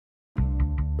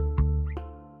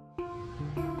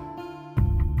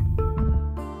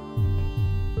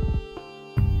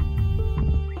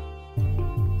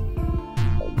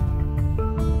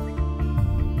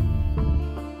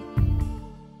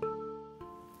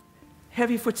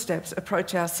Heavy footsteps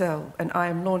approach our cell, and I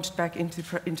am launched back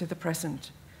into the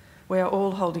present. We are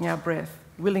all holding our breath,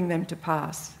 willing them to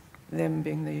pass, them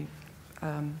being the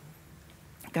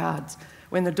guards,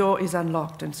 when the door is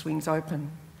unlocked and swings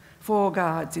open. 4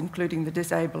 guards, including the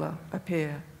disabler,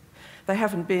 appear. They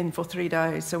haven't been for 3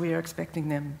 days, so we are expecting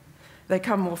them. They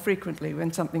come more frequently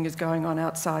when something is going on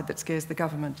outside that scares the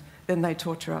government. Then they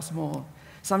torture us more.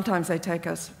 Sometimes they take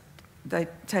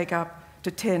up to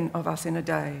 10 of us in a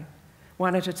day,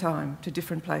 one at a time, to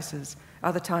different places.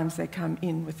 Other times they come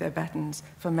in with their batons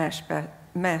for mass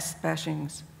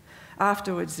bashings.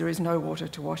 Afterwards, there is no water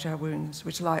to wash our wounds,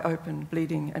 which lie open,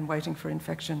 bleeding and waiting for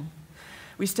infection.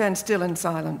 We stand still and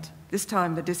silent. This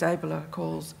time the disabler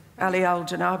calls, Ali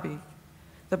al-Janabi.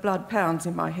 The blood pounds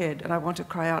in my head and I want to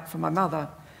cry out for my mother,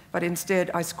 but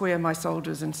instead I square my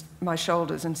shoulders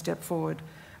and step forward.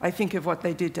 I think of what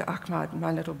they did to Ahmad,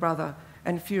 my little brother,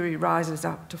 and fury rises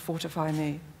up to fortify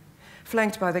me.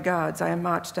 Flanked by the guards, I am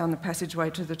marched down the passageway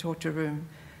to the torture room,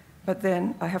 but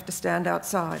then I have to stand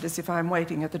outside as if I am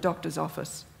waiting at the doctor's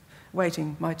office,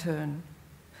 waiting my turn.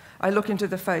 I look into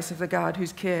the face of the guard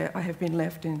whose care I have been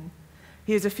left in.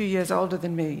 He is a few years older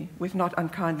than me, with not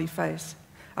unkindly face.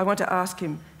 I want to ask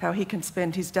him how he can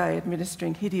spend his day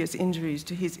administering hideous injuries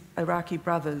to his Iraqi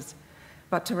brothers,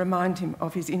 but to remind him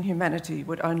of his inhumanity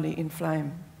would only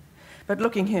inflame. But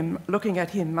looking at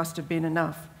him must have been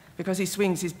enough, because he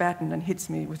swings his baton and hits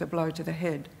me with a blow to the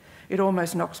head. It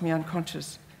almost knocks me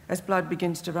unconscious. As blood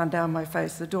begins to run down my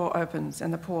face, the door opens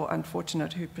and the poor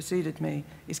unfortunate who preceded me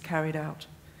is carried out.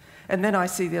 And then I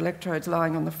see the electrodes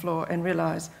lying on the floor and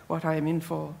realise what I am in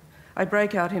for. I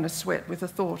break out in a sweat with the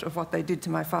thought of what they did to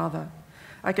my father.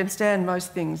 I can stand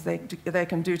most things they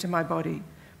can do to my body,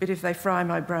 but if they fry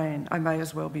my brain, I may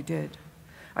as well be dead.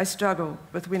 I struggle,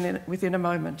 but within a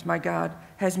moment, my guard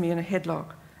has me in a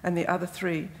headlock, and the other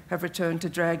 3 have returned to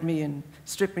drag me in,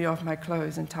 strip me of my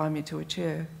clothes, and tie me to a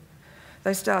chair.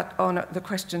 They start on the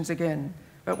questions again,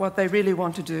 but what they really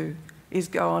want to do is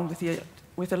go on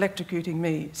with electrocuting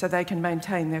me so they can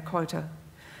maintain their quota.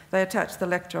 They attach the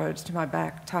electrodes to my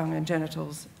back, tongue and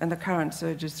genitals, and the current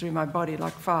surges through my body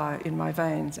like fire in my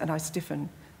veins, and I stiffen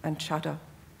and shudder.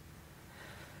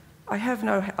 I have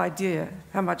no idea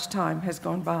how much time has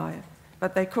gone by,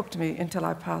 but they cooked me until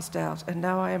I passed out, and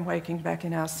now I am waking back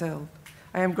in our cell.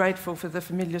 I am grateful for the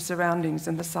familiar surroundings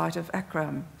and the sight of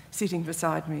Akram sitting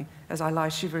beside me as I lie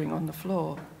shivering on the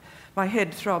floor. My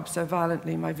head throbs so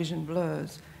violently my vision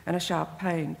blurs, and a sharp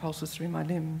pain pulses through my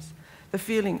limbs. The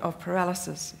feeling of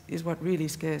paralysis is what really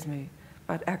scares me,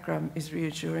 but Akram is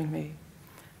reassuring me.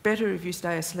 Better if you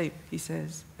stay asleep, he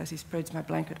says, as he spreads my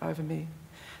blanket over me.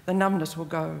 The numbness will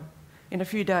go. In a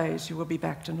few days, you will be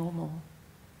back to normal.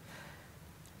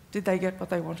 Did they get what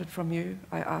they wanted from you?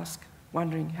 I ask,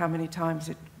 wondering how many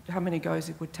goes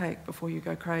it would take before you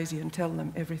go crazy and tell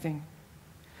them everything.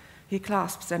 He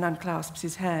clasps and unclasps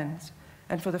his hands,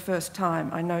 and for the first time,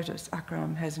 I notice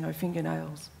Akram has no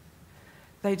fingernails.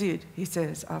 They did, he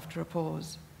says after a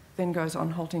pause, then goes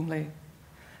on haltingly.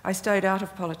 I stayed out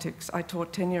of politics. I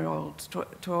taught 10-year-olds,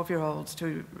 12-year-olds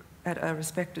at a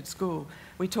respected school.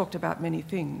 We talked about many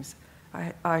things.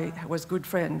 I was good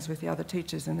friends with the other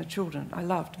teachers and the children. I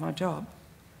loved my job.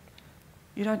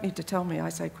 You don't need to tell me, I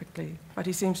say quickly, but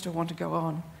he seems to want to go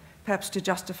on, perhaps to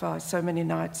justify so many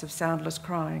nights of soundless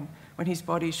crying when his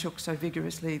body shook so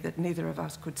vigorously that neither of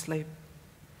us could sleep.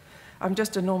 I'm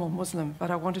just a normal Muslim,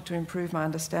 but I wanted to improve my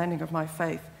understanding of my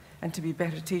faith and to be a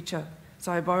better teacher,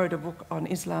 so I borrowed a book on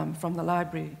Islam from the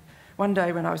library. One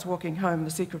day when I was walking home,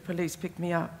 the secret police picked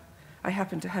me up. I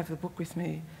happened to have the book with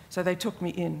me, so they took me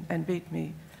in and beat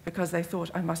me because they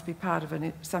thought I must be part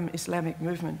of some Islamic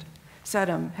movement.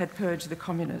 Saddam had purged the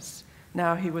communists.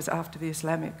 Now he was after the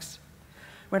Islamics.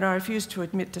 When I refused to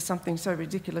admit to something so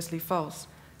ridiculously false,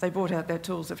 they brought out their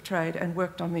tools of trade and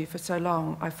worked on me for so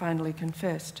long I finally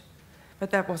confessed. But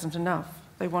that wasn't enough.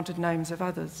 They wanted names of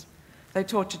others. They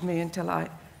tortured me until I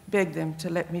begged them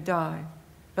to let me die,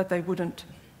 but they wouldn't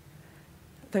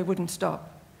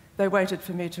stop. They waited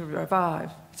for me to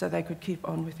revive so they could keep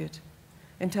on with it,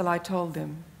 until I told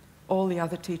them all the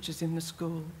other teachers in the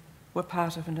school were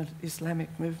part of an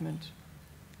Islamic movement.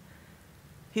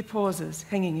 He pauses,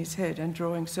 hanging his head and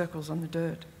drawing circles on the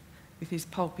dirt with his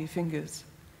pulpy fingers.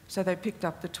 So they picked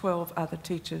up the 12 other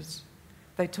teachers.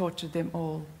 They tortured them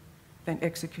all, then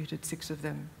executed 6 of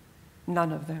them.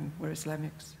 None of them were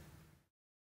Islamics.